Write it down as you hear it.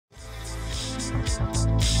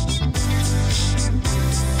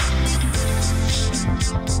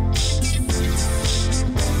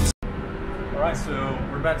Alright, so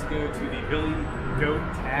we're about to go to the Billy Goat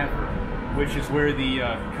Tavern, which is where the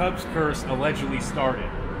Cubs curse allegedly started,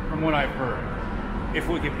 from what I've heard. If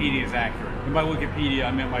Wikipedia is accurate. And by Wikipedia,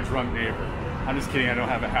 I meant my drunk neighbor. I'm just kidding, I don't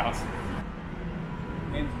have a house.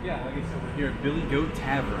 And yeah, like I said, we're here at Billy Goat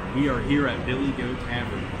Tavern. We are here at Billy Goat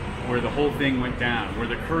Tavern, where the whole thing went down, where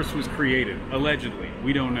the curse was created, allegedly.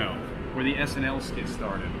 We don't know. Where the SNL skit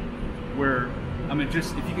started. Where, I mean,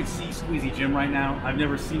 just, if you could see Squeezy Jim right now, I've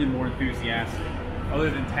never seen him more enthusiastic. Other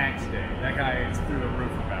than Tax Day. That guy is through the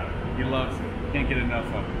roof about it. He loves it. Can't get enough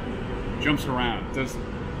of it. Jumps around. Does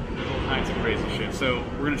all kinds of crazy shit. So,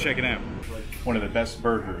 we're gonna check it out. One of the best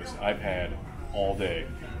burgers I've had all day.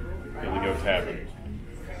 Billy Goat Tavern.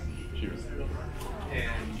 Cheers.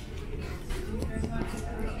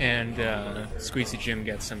 And Squeezy Jim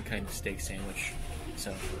gets some kind of steak sandwich,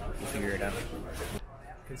 so we'll figure it out.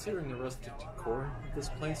 Considering the rustic decor of this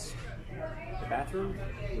place, the bathroom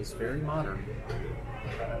was very modern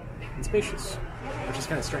and spacious, which is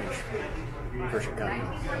kind of strange for Chicago.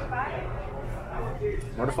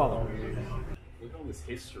 More to follow. Look at all this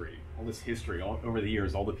history all over the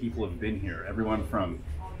years. All the people have been here. Everyone from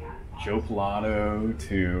Joe Pilato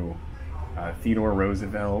to Theodore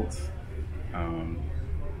Roosevelt.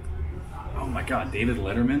 Oh my God, David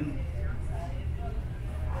Letterman.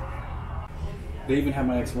 They even have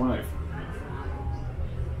my ex-wife.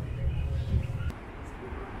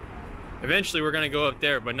 Eventually we're gonna go up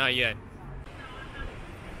there, but not yet.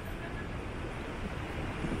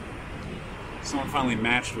 Someone finally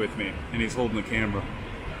matched with me, and he's holding the camera.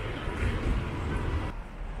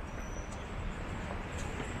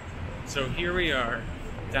 So here we are,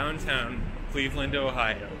 downtown Cleveland,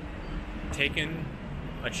 Ohio, taking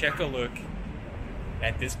a look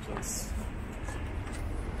at this place.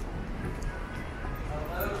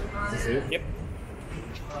 Is this it? Yep. Did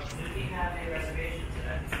we have a reservation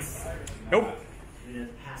today? Nope. We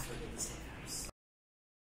didn't pass with the safe house.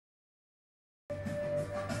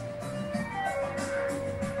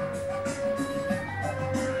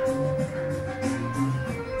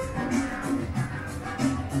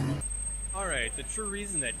 Alright, the true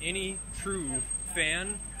reason that any true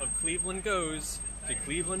fan of Cleveland goes to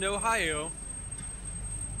Cleveland, Ohio,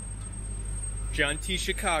 John T.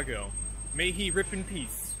 Chicago. May he rip in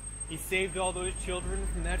peace. He saved all those children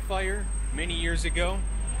from that fire many years ago.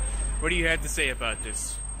 What do you have to say about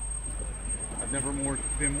this? I've never more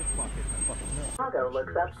been Chicago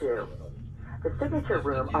looks up to. The signature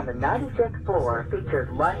room on the 96th floor features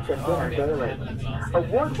lunch and dinner daily,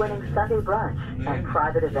 award-winning Sunday brunch, and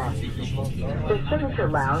private events. The signature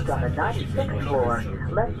lounge on the 96th floor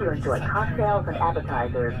lets you enjoy cocktails and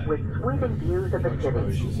appetizers with sweeping views of the city.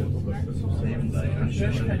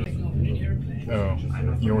 Oh,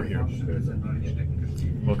 you're here.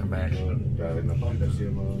 Welcome back.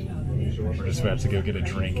 We're just about to go get a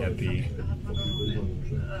drink at the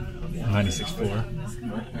 96th floor.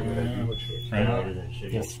 Right?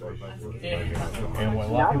 Yes. And what a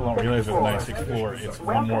lot of people don't realize with the 96th floor, it's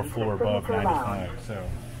one more floor above 95, so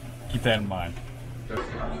keep that in mind.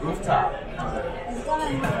 Rooftop.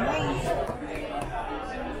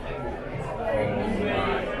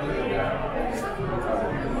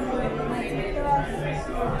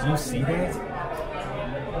 Do you see that?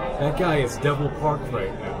 That guy is double parked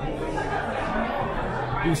right now.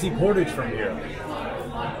 You see Portage from here.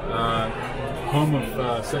 Home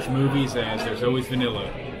of such movies as There's Always Vanilla.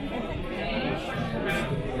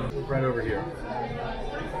 Right over here.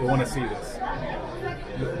 We want to see this.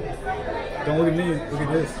 Don't look at me. Look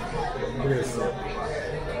at this. Look at this.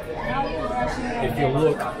 If you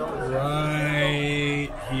look right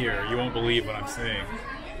here, you won't believe what I'm saying.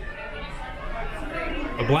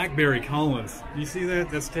 A Blackberry Collins. You see that?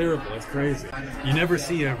 That's terrible. That's crazy. You never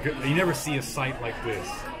see a sight like this.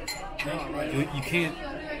 You can't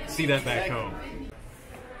see that back home.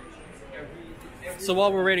 So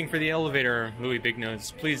while we're waiting for the elevator, Louis Big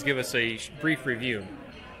Nose, please give us a brief review.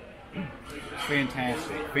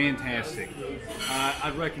 Fantastic, fantastic.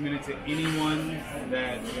 I'd recommend it to anyone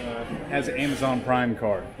that has an Amazon Prime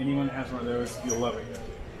card. Anyone that has one of those, you'll love it.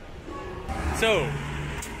 So,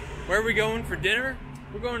 where are we going for dinner?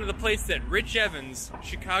 We're going to the place that Rich Evans,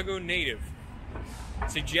 Chicago native,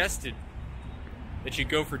 suggested that you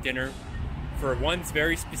go for dinner for one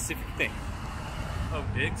very specific thing. Oh,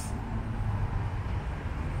 Diggs?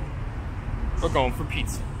 We're going for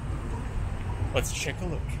pizza. Let's take a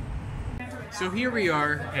look. So here we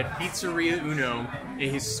are at Pizzeria Uno, a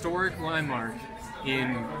historic landmark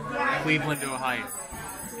in Cleveland, Ohio.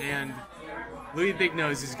 And Louis Big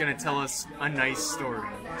Nose is going to tell us a nice story.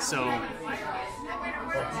 So,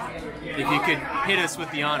 if you could hit us with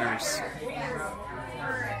the honors.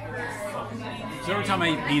 So every time I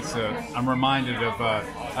eat pizza, I'm reminded of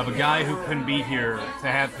a guy who couldn't be here to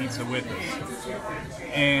have pizza with us.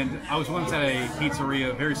 And I was once at a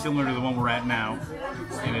pizzeria very similar to the one we're at now,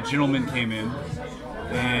 and a gentleman came in,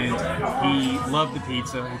 and he loved the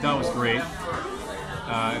pizza. He thought it was great.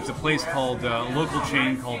 It's a place called, a local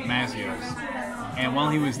chain called Mazzio's. And while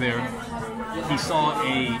he was there, he saw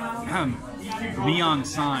a neon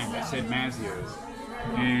sign that said Mazzio's.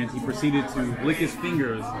 And he proceeded to lick his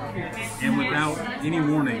fingers, and without any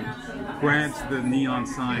warning, grabs the neon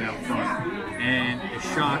sign out front. And it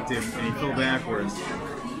shocked him, and he fell backwards.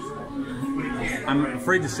 I'm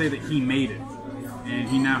afraid to say that he made it, and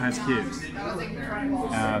he now has kids.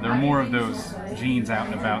 There are more of those genes out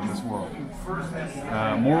and about in this world.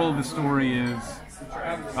 Moral of the story is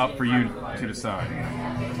up for you to decide.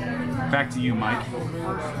 Back to you, Mike.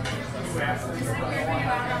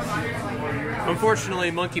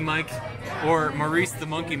 Unfortunately, Monkey Mike, or Maurice the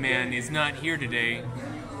Monkey Man, is not here today.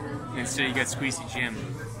 Instead, you got Squeezy Jim.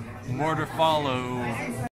 More to follow.